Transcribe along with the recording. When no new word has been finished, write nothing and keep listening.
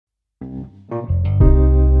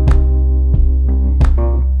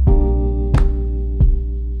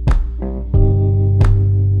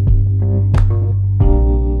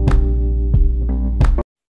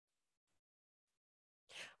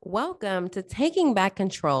Welcome to Taking Back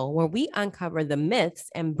Control, where we uncover the myths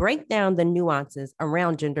and break down the nuances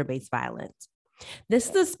around gender-based violence. This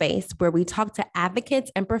is a space where we talk to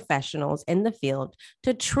advocates and professionals in the field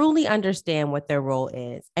to truly understand what their role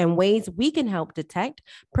is and ways we can help detect,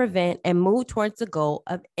 prevent, and move towards the goal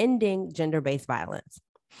of ending gender-based violence.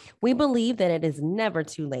 We believe that it is never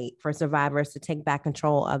too late for survivors to take back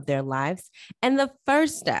control of their lives, and the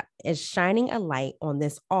first step is shining a light on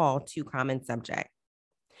this all too common subject.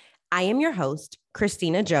 I am your host,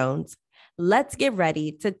 Christina Jones. Let's get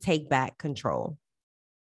ready to take back control.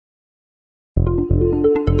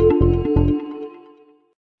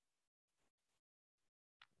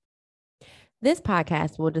 This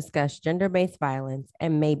podcast will discuss gender-based violence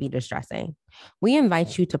and may be distressing. We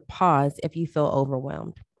invite you to pause if you feel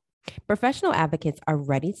overwhelmed. Professional advocates are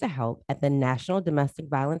ready to help at the National Domestic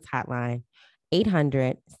Violence Hotline,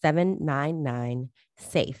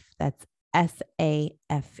 800-799-SAFE. That's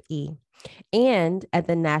SAFE. And at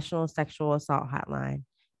the National Sexual Assault Hotline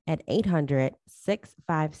at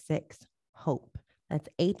 800-656-HOPE. That's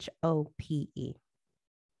HOPE.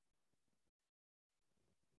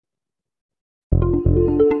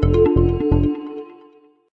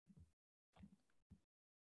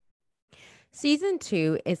 Season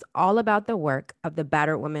 2 is all about the work of the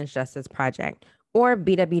Battered Women's Justice Project, or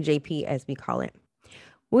BWJP as we call it.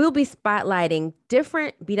 We'll be spotlighting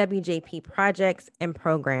different BWJP projects and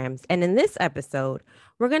programs. And in this episode,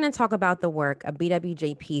 we're going to talk about the work of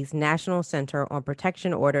BWJP's National Center on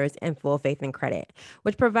Protection Orders and Full Faith and Credit,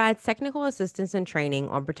 which provides technical assistance and training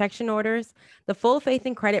on protection orders, the full faith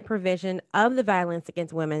and credit provision of the Violence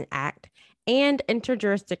Against Women Act, and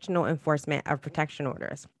interjurisdictional enforcement of protection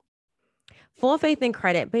orders. Full faith and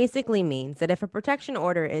credit basically means that if a protection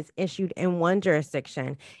order is issued in one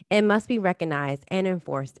jurisdiction, it must be recognized and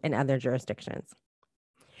enforced in other jurisdictions.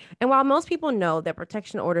 And while most people know that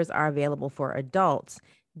protection orders are available for adults,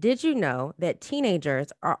 did you know that teenagers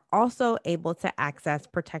are also able to access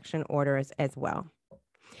protection orders as well?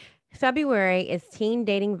 February is Teen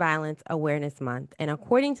Dating Violence Awareness Month, and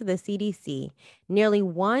according to the CDC, nearly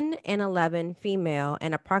 1 in 11 female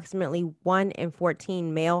and approximately 1 in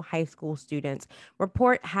 14 male high school students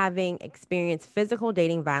report having experienced physical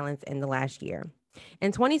dating violence in the last year.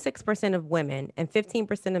 And 26% of women and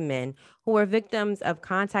 15% of men who are victims of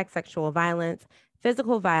contact sexual violence,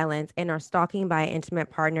 physical violence, and are stalking by an intimate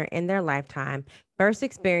partner in their lifetime first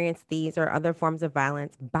experience these or other forms of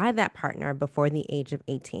violence by that partner before the age of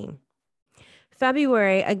 18.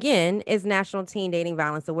 February, again, is National Teen Dating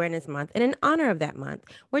Violence Awareness Month, and in honor of that month,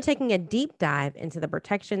 we're taking a deep dive into the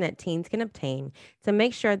protection that teens can obtain to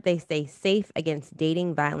make sure they stay safe against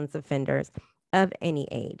dating violence offenders of any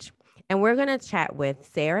age. And we're going to chat with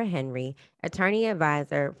Sarah Henry, attorney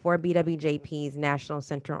advisor for BWJP's National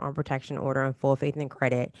Center on Protection Order and Full Faith and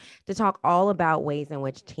Credit, to talk all about ways in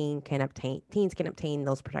which teens can obtain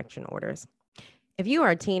those protection orders. If you are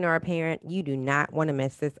a teen or a parent, you do not want to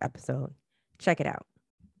miss this episode. Check it out.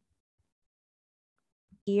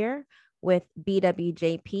 Here with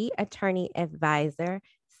BWJP attorney advisor,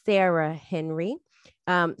 Sarah Henry.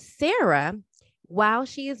 Sarah, while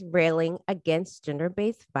she is railing against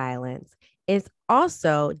gender-based violence, is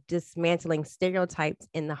also dismantling stereotypes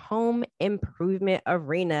in the home improvement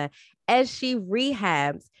arena as she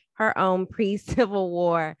rehabs her own pre-Civil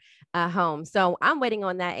War home. So I'm waiting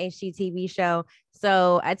on that HGTV show.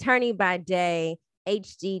 So attorney by day,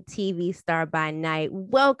 HGTV star by night.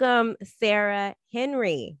 Welcome, Sarah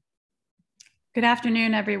Henry. Good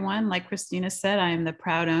afternoon, everyone. Like Christina said, I am the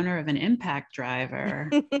proud owner of an impact driver.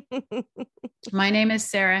 My name is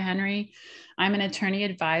Sarah Henry. I'm an attorney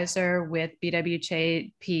advisor with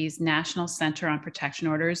BWJP's National Center on Protection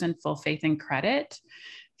Orders and Full Faith and Credit.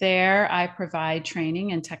 There, I provide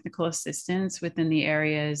training and technical assistance within the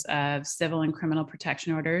areas of civil and criminal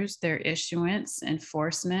protection orders, their issuance,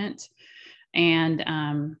 enforcement, and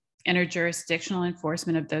interjurisdictional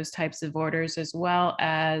enforcement of those types of orders, as well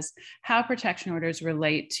as how protection orders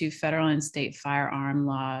relate to federal and state firearm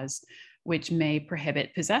laws, which may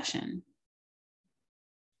prohibit possession.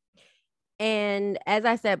 And as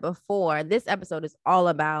I said before, this episode is all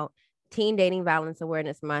about Teen Dating Violence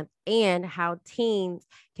Awareness Month and how teens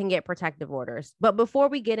can get protective orders. But before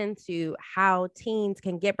we get into how teens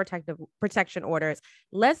can get protection orders,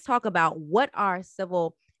 let's talk about what are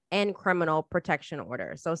civil and criminal protection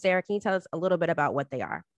orders. So Sarah, can you tell us a little bit about what they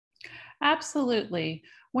are? Absolutely.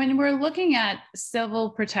 When we're looking at civil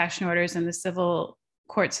protection orders and the civil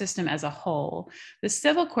court system as a whole. The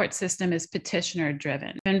civil court system is petitioner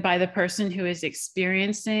driven and by the person who is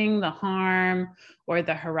experiencing the harm or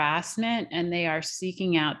the harassment, and they are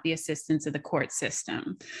seeking out the assistance of the court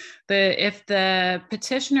system. If the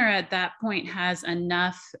petitioner at that point has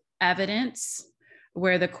enough evidence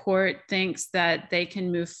where the court thinks that they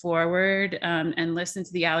can move forward and listen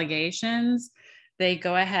to the allegations, they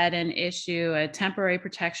go ahead and issue a temporary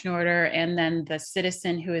protection order, and then the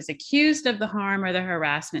citizen who is accused of the harm or the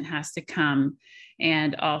harassment has to come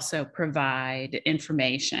and also provide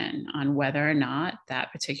information on whether or not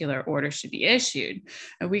that particular order should be issued.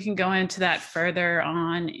 And we can go into that further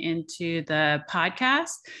on into the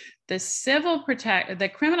podcast.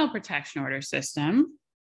 The criminal protection order system,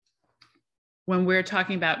 when we're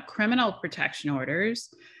talking about criminal protection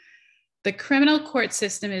orders, the criminal court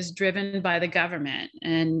system is driven by the government,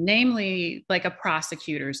 and namely like a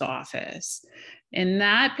prosecutor's office. In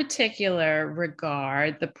that particular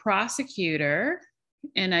regard, the prosecutor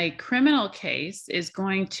in a criminal case is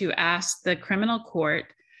going to ask the criminal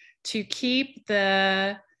court to keep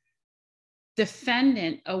the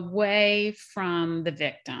defendant away from the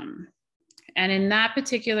victim. And in that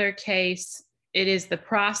particular case, it is the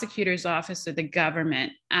prosecutor's office or the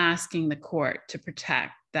government asking the court to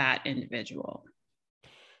protect that individual.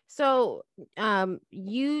 So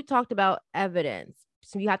you talked about evidence.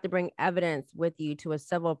 So you have to bring evidence with you to a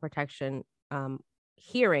civil protection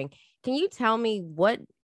hearing. Can you tell me what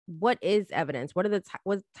is evidence? What are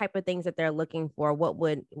what type of things that they're looking for? What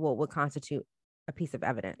would constitute a piece of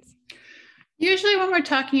evidence? Usually when we're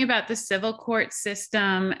talking about the civil court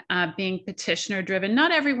system being petitioner driven,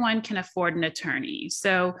 not everyone can afford an attorney.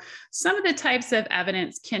 So some of the types of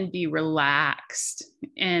evidence can be relaxed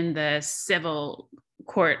in the civil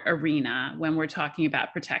court arena when we're talking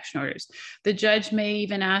about protection orders. The judge may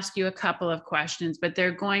even ask you a couple of questions, but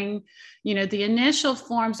they're going, the initial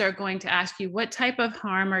forms are going to ask you, what type of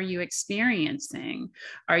harm are you experiencing?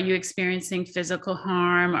 Are you experiencing physical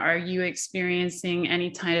harm? Are you experiencing any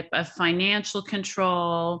type of financial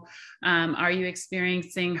control? Are you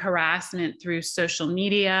experiencing harassment through social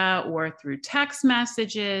media or through text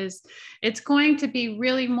messages? It's going to be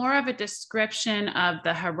really more of a description of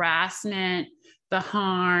the harassment, the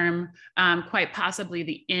harm, quite possibly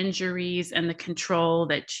the injuries and the control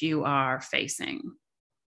that you are facing.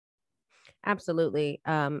 Absolutely.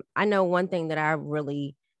 I know one thing that I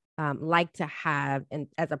really like to have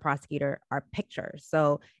as a prosecutor are pictures.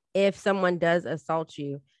 So if someone does assault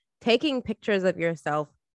you, taking pictures of yourself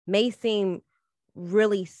may seem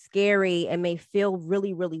really scary and may feel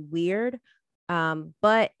really, really weird.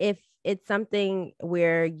 But if it's something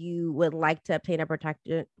where you would like to obtain a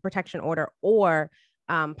protection order or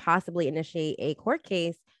possibly initiate a court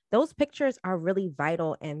case, those pictures are really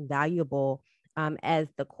vital and valuable as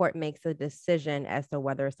the court makes a decision as to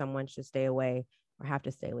whether someone should stay away or have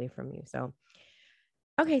to stay away from you. So,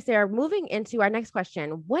 okay, Sarah, moving into our next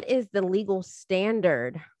question. What is the legal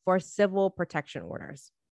standard for civil protection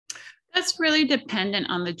orders? That's really dependent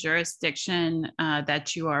on the jurisdiction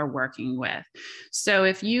that you are working with. So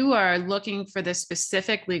if you are looking for the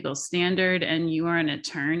specific legal standard and you are an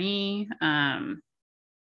attorney,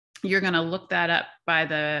 you're going to look that up by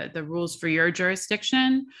the rules for your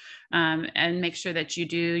jurisdiction and make sure that you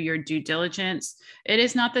do your due diligence. It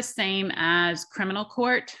is not the same as criminal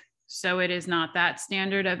court. So it is not that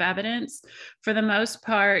standard of evidence. For the most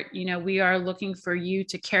part, we are looking for you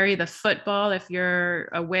to carry the football. If you're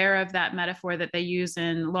aware of that metaphor that they use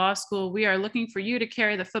in law school, we are looking for you to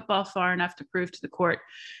carry the football far enough to prove to the court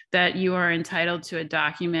that you are entitled to a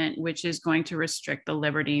document which is going to restrict the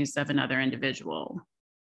liberties of another individual.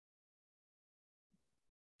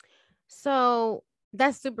 So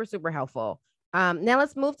that's super, super helpful. Now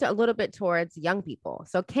let's move to a little bit towards young people.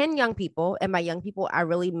 So can young people, and by young people, I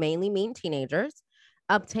really mainly mean teenagers,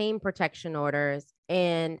 obtain protection orders,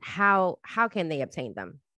 and how can they obtain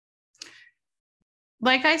them?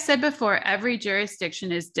 Like I said before, every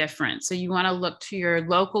jurisdiction is different. So you want to look to your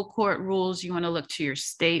local court rules. You want to look to your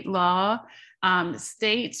state law.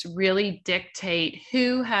 States really dictate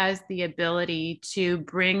who has the ability to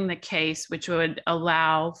bring the case, which would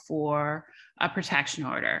allow for a protection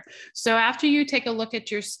order. So after you take a look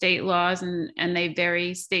at your state laws, and they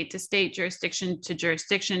vary state to state, jurisdiction to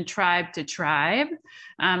jurisdiction, tribe to tribe,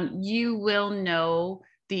 you will know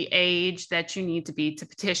the age that you need to be to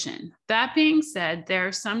petition. That being said, there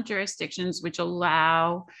are some jurisdictions which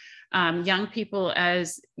allow young people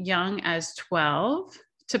as young as 12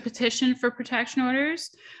 to petition for protection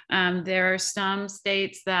orders. There are some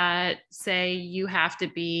states that say you have to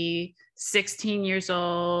be 16 years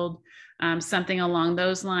old. something along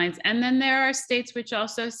those lines. And then there are states which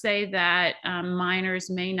also say that minors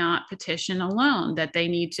may not petition alone, that they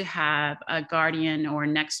need to have a guardian, or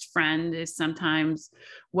next friend is sometimes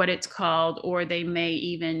what it's called, or they may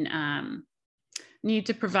even need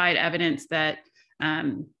to provide evidence that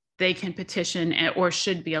they can petition or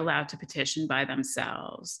should be allowed to petition by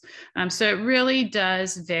themselves. So it really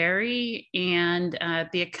does vary, and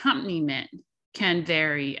the accompaniment can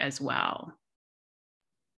vary as well.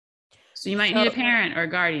 So you might need a parent or a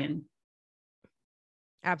guardian.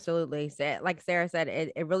 Absolutely. Like Sarah said,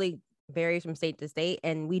 it really varies from state to state,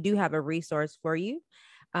 and we do have a resource for you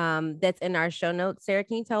that's in our show notes. Sarah,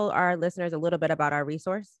 can you tell our listeners a little bit about our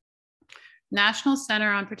resource? National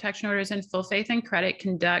Center on Protection Orders in Full Faith and Credit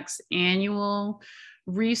conducts annual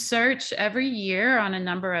research every year on a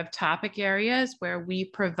number of topic areas where we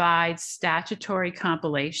provide statutory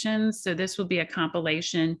compilations. So this will be a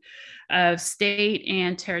compilation of state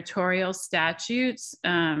and territorial statutes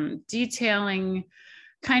detailing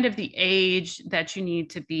kind of the age that you need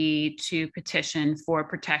to be to petition for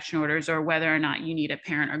protection orders, or whether or not you need a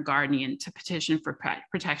parent or guardian to petition for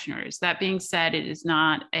protection orders. That being said, it is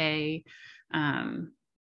not a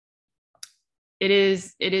it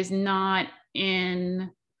is not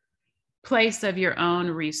in place of your own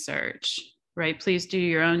research, right? Please do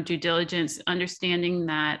your own due diligence, understanding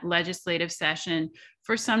that legislative session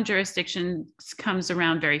for some jurisdictions comes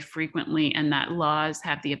around very frequently, and that laws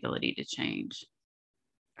have the ability to change.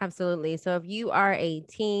 Absolutely. So if you are a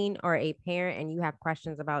teen or a parent and you have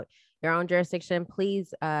questions about your own jurisdiction,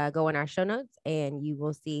 please go in our show notes and you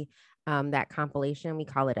will see that compilation. We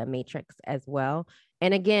call it a matrix as well.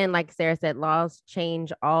 And again, like Sarah said, laws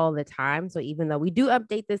change all the time. So even though we do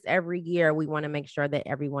update this every year, we want to make sure that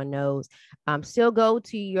everyone knows. Still go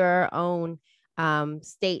to your own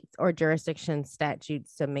states or jurisdiction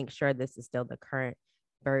statutes to make sure this is still the current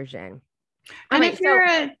version. And if you're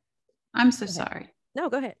I'm so sorry. No,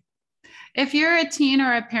 go ahead. If you're a teen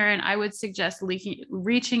or a parent, I would suggest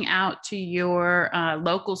reaching out to your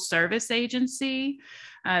local service agency.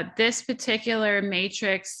 This particular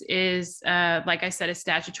matrix is, like I said, a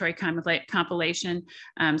statutory compilation.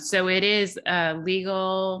 So it is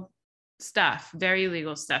legal stuff, very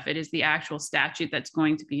legal stuff. It is the actual statute that's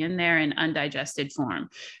going to be in there in undigested form.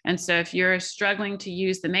 And so if you're struggling to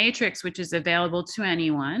use the matrix, which is available to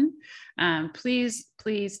anyone, please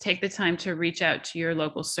take the time to reach out to your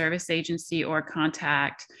local service agency or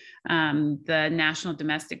contact the National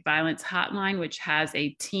Domestic Violence Hotline, which has a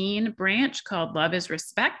teen branch called Love is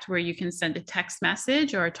Respect, where you can send a text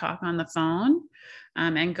message or talk on the phone,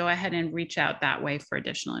 and go ahead and reach out that way for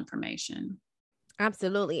additional information.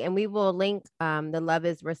 Absolutely. And we will link the Love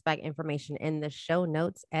is Respect information in the show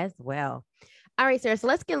notes as well. All right, Sarah, so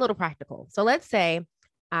let's get a little practical. So let's say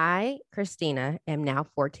I, Christina, am now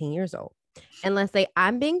 14 years old. And let's say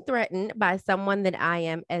I'm being threatened by someone that I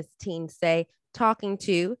am, as teens say, talking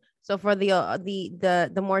to. So for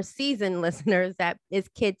the more seasoned listeners, that is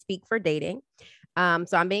Kids Speak for Dating. So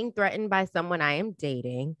I'm being threatened by someone I am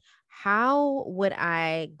dating. How would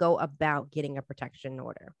I go about getting a protection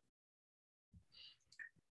order?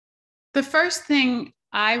 The first thing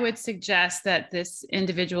I would suggest that this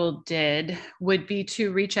individual did would be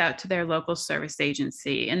to reach out to their local service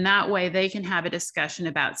agency. And that way they can have a discussion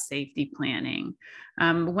about safety planning.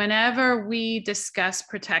 Whenever we discuss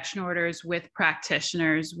protection orders with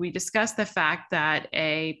practitioners, we discuss the fact that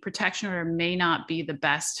a protection order may not be the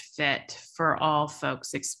best fit for all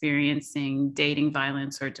folks experiencing dating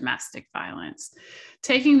violence or domestic violence.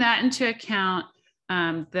 Taking that into account,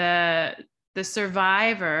 the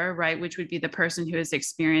survivor, right, which would be the person who is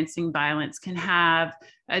experiencing violence, can have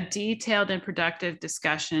a detailed and productive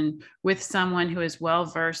discussion with someone who is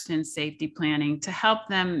well-versed in safety planning to help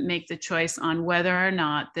them make the choice on whether or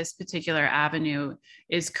not this particular avenue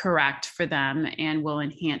is correct for them and will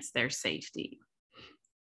enhance their safety.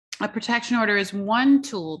 A protection order is one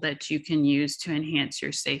tool that you can use to enhance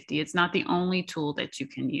your safety. It's not the only tool that you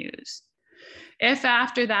can use. If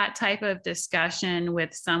after that type of discussion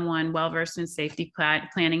with someone well-versed in safety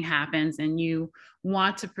planning happens and you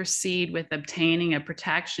want to proceed with obtaining a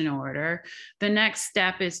protection order, the next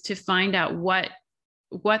step is to find out what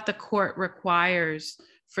the court requires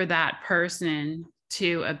for that person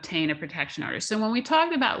to obtain a protection order. So when we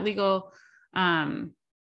talked about legal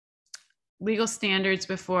standards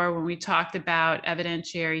before, when we talked about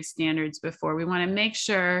evidentiary standards before, we want to make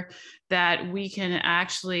sure that we can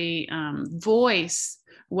actually voice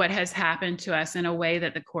what has happened to us in a way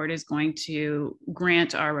that the court is going to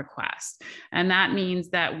grant our request. And that means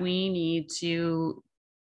that we need to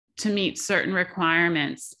meet certain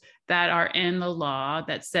requirements that are in the law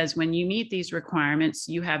that says when you meet these requirements,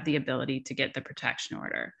 you have the ability to get the protection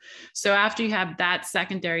order. So after you have that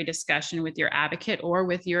secondary discussion with your advocate or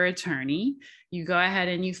with your attorney, you go ahead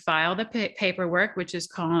and you file the paperwork, which is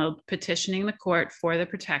called petitioning the court for the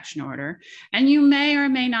protection order. And you may or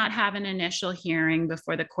may not have an initial hearing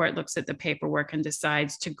before the court looks at the paperwork and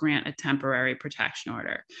decides to grant a temporary protection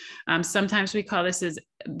order. Sometimes we call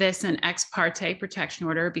this an ex parte protection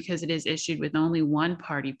order because it is issued with only one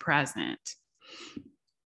party present.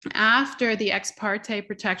 After the ex parte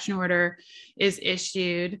protection order is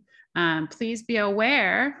issued, please be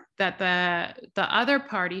aware that the other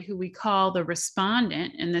party, who we call the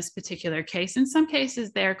respondent in this particular case, in some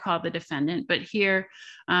cases they're called the defendant, but here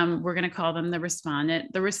we're going to call them the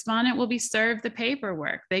respondent. The respondent will be served the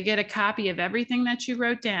paperwork. They get a copy of everything that you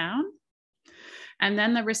wrote down. And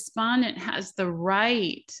then the respondent has the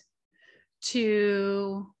right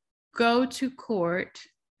to go to court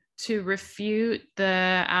to refute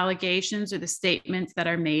the allegations or the statements that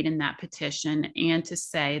are made in that petition and to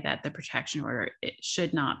say that the protection order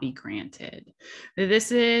should not be granted.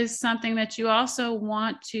 This is something that you also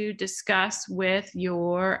want to discuss with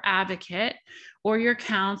your advocate or your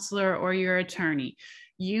counselor or your attorney.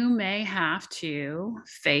 You may have to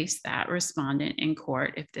face that respondent in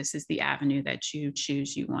court if this is the avenue that you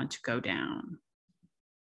choose you want to go down.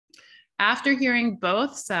 After hearing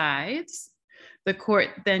both sides, the court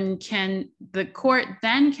then can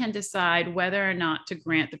decide whether or not to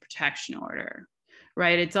grant the protection order,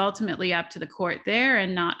 right? It's ultimately up to the court there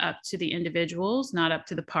and not up to the individuals, not up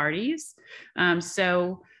to the parties.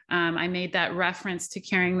 I made that reference to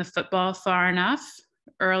carrying the football far enough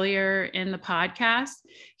earlier in the podcast.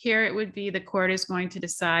 Here it would be the court is going to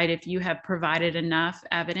decide if you have provided enough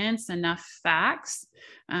evidence, enough facts,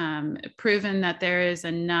 proven that there is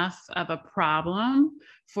enough of a problem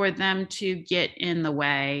for them to get in the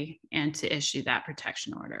way and to issue that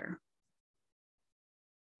protection order.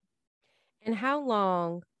 And how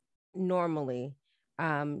long normally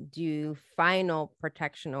do final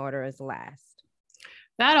protection orders last?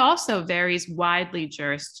 That also varies widely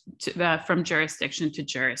from jurisdiction to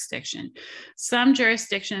jurisdiction. Some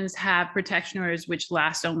jurisdictions have protection orders which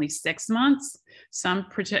last only 6 months. Some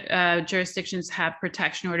jurisdictions have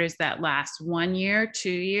protection orders that last 1 year,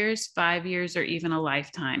 2 years, 5 years, or even a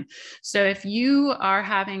lifetime. So if you are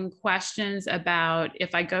having questions about,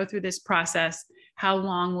 if I go through this process, how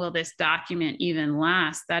long will this document even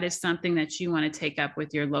last? That is something that you want to take up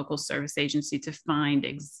with your local service agency to find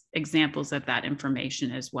examples of that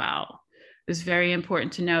information as well. It's very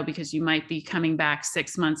important to know because you might be coming back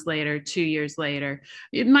 6 months later, 2 years later.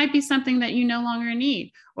 It might be something that you no longer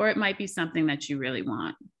need, or it might be something that you really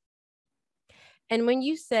want. And when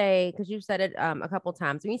you say, because you've said it a couple of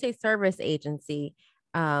times, when you say service agency,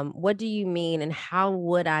 what do you mean, and how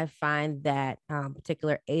would I find that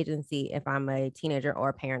particular agency if I'm a teenager or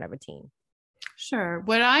a parent of a teen? Sure.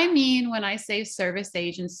 What I mean when I say service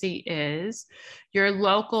agency is your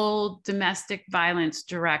local domestic violence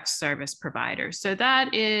direct service provider. So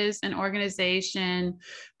that is an organization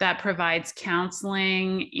that provides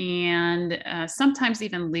counseling and sometimes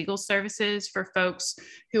even legal services for folks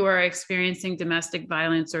who are experiencing domestic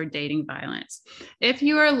violence or dating violence. If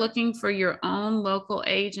you are looking for your own local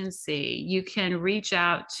agency, you can reach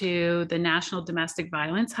out to the National Domestic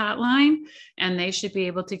Violence Hotline, and they should be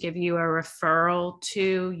able to give you a referral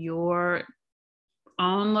to your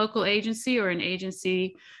own local agency or an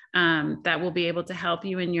agency that will be able to help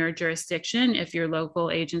you in your jurisdiction if your local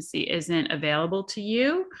agency isn't available to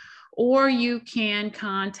you. Or you can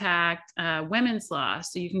contact Women's Law.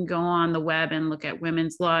 So you can go on the web and look at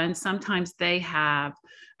Women's Law, and sometimes they have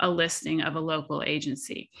a listing of a local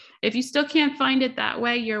agency. If you still can't find it that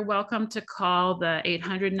way, you're welcome to call the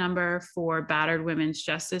 800 number for Battered Women's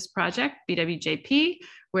Justice Project, BWJP,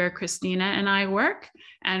 where Christina and I work,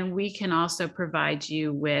 and we can also provide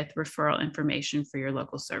you with referral information for your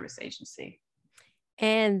local service agency.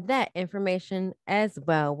 And that information as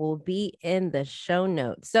well will be in the show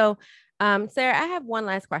notes. So, Sarah, I have one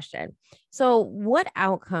last question. So what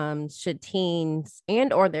outcomes should teens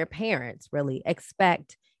and or their parents really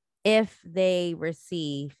expect if they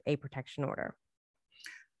receive a protection order?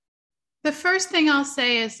 The first thing I'll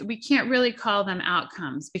say is we can't really call them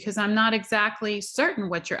outcomes because I'm not exactly certain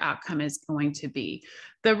what your outcome is going to be.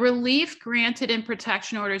 The relief granted in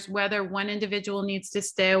protection orders, whether one individual needs to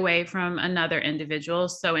stay away from another individual.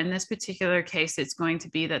 So in this particular case, it's going to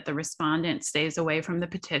be that the respondent stays away from the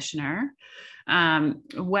petitioner,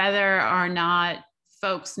 whether or not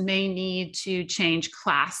folks may need to change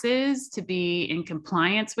classes to be in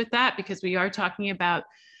compliance with that, because we are talking about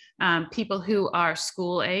people who are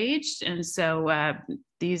school aged. And so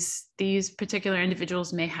these particular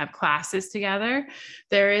individuals may have classes together,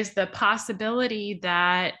 there is the possibility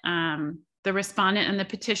that the respondent and the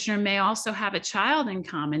petitioner may also have a child in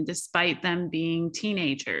common, despite them being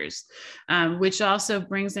teenagers, which also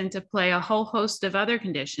brings into play a whole host of other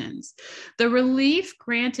conditions. The relief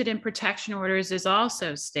granted in protection orders is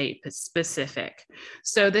also state specific.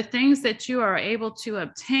 So the things that you are able to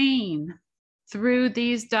obtain through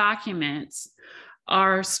these documents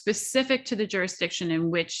are specific to the jurisdiction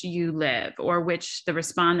in which you live, or which the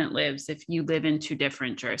respondent lives if you live in two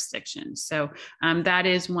different jurisdictions. So that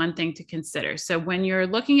is one thing to consider. So when you're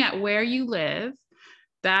looking at where you live,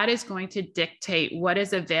 that is going to dictate what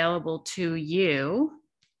is available to you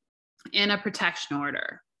in a protection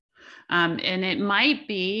order. And it might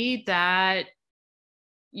be that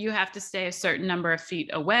you have to stay a certain number of feet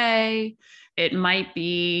away. It might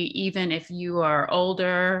be, even if you are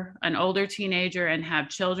an older teenager and have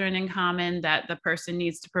children in common, that the person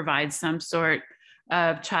needs to provide some sort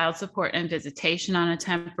of child support and visitation on a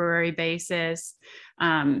temporary basis.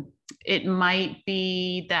 It might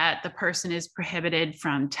be that the person is prohibited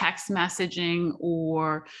from text messaging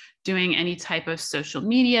or doing any type of social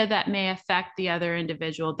media that may affect the other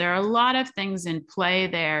individual. There are a lot of things in play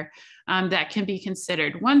there that can be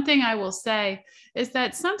considered. One thing I will say is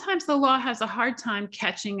that sometimes the law has a hard time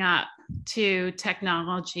catching up to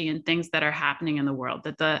technology and things that are happening in the world,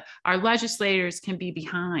 that our legislators can be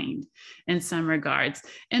behind in some regards.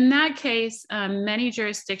 In that case, many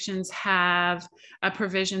jurisdictions have a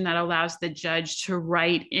provision that allows the judge to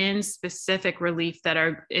write in specific relief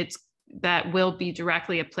that will be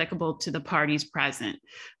directly applicable to the parties present.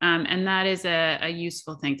 And that is a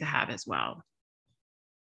useful thing to have as well.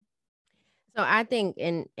 So I think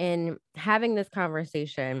in having this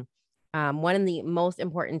conversation, one of the most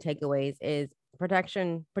important takeaways is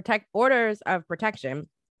protection orders are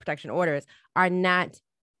not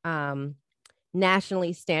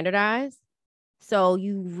nationally standardized. So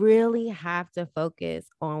you really have to focus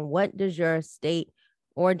on what does your state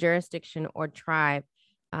or jurisdiction or tribe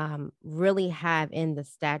really have in the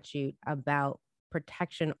statute about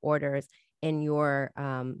protection orders in your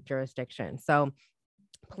jurisdiction. So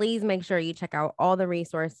please make sure you check out all the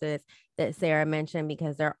resources that Sarah mentioned,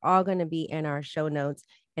 because they're all going to be in our show notes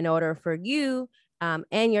in order for you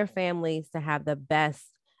and your families to have the best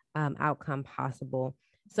outcome possible.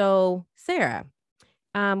 So Sarah,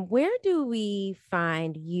 where do we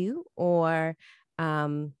find you or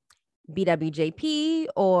BWJP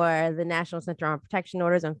or the National Center on Protection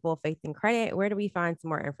Orders and Full Faith and Credit? Where do we find some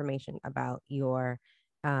more information about your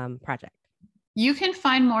project? You can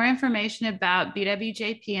find more information about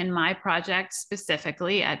BWJP and my project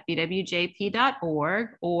specifically at bwjp.org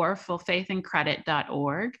or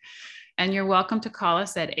fullfaithandcredit.org. And you're welcome to call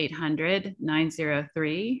us at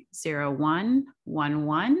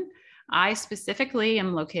 800-903-0111. I specifically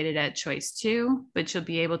am located at Choice 2, but you'll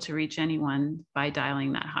be able to reach anyone by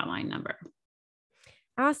dialing that hotline number.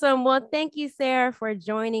 Awesome. Well, thank you, Sarah, for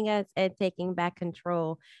joining us at Taking Back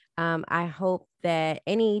Control. I hope that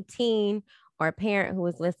any teen or parent who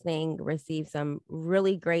is listening receives some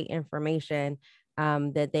really great information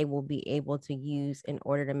that they will be able to use in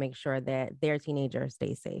order to make sure that their teenager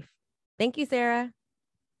stays safe. Thank you, Sarah.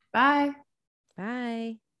 Bye.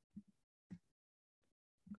 Bye.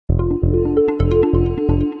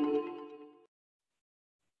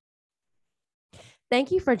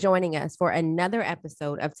 Thank you for joining us for another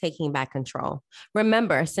episode of Taking Back Control.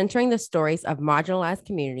 Remember, centering the stories of marginalized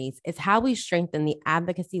communities is how we strengthen the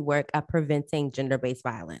advocacy work of preventing gender-based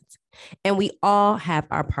violence. And we all have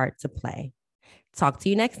our part to play. Talk to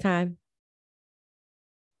you next time.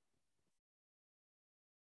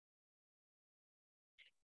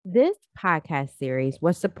 This podcast series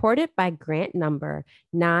was supported by grant number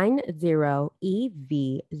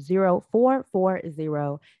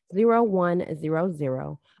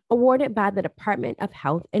 90EV04400100, awarded by the Department of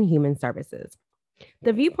Health and Human Services.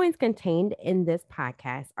 The viewpoints contained in this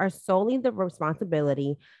podcast are solely the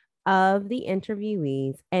responsibility of the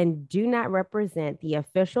interviewees and do not represent the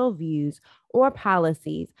official views or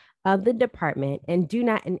policies of the department and do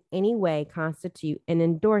not in any way constitute an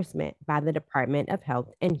endorsement by the Department of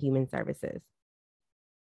Health and Human Services.